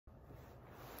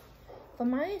For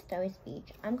my story speech,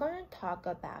 I'm going to talk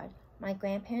about my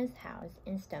grandparents' house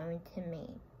in Stonington,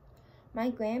 Maine. My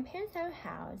grandparents had a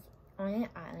house on an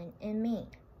island in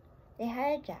Maine. They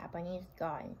had a Japanese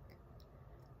garden.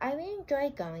 I really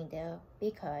enjoyed going there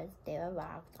because there are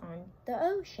rocks on the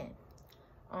ocean.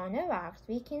 On the rocks,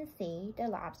 we can see the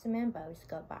lobsterman boats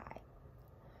go by.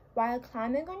 While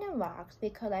climbing on the rocks,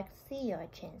 we collect sea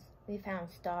urchins. We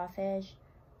found starfish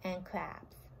and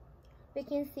crabs. We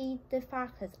can see the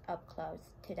foxes up close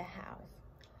to the house.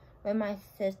 When my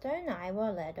sister and I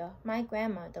were little, my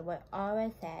grandmother would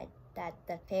always say that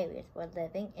the fairies were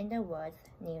living in the woods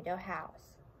near their house.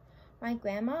 My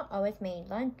grandma always made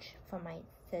lunch for my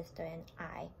sister and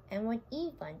I and would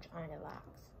eat lunch on the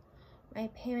rocks. My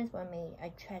parents would make a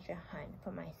treasure hunt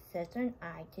for my sister and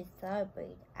I to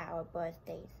celebrate our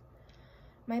birthdays.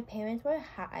 My parents would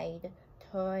hide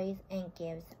toys and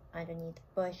gifts underneath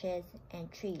bushes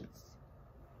and trees.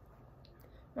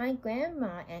 My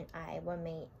grandma and I would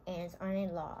make ants on a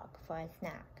log for a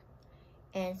snack.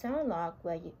 Ants on a log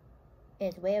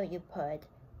is where you put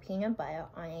peanut butter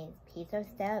on a piece of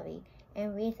celery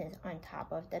and raisins on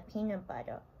top of the peanut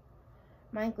butter.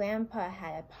 My grandpa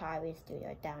had a pottery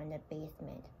studio down in the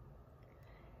basement,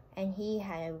 and he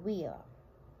had a wheel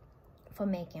for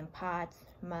making pots,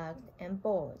 mugs, and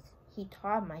bowls. He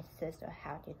taught my sister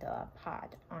how to throw a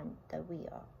pot on the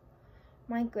wheel.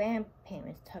 My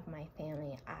grandparents took my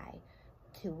family and I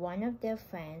to one of their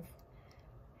friends'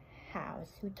 house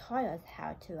who taught us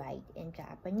how to write in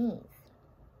Japanese.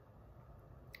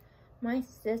 My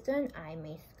sister and I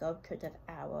made sculptures of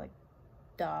our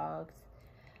dogs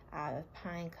out of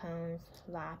pine cones,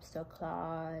 lobster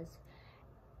claws,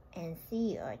 and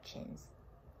sea urchins.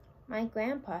 My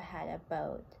grandpa had a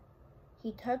boat.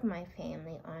 He took my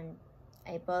family on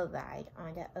a boat ride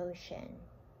on the ocean.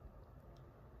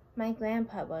 My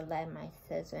grandpa would let my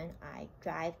sister and I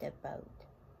drive the boat.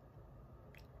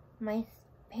 My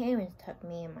parents took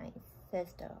me and my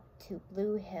sister to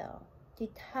Blue Hill to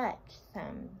touch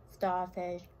some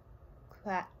starfish,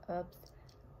 crabs,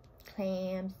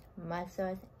 clams,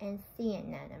 mussels, and sea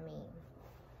anemone.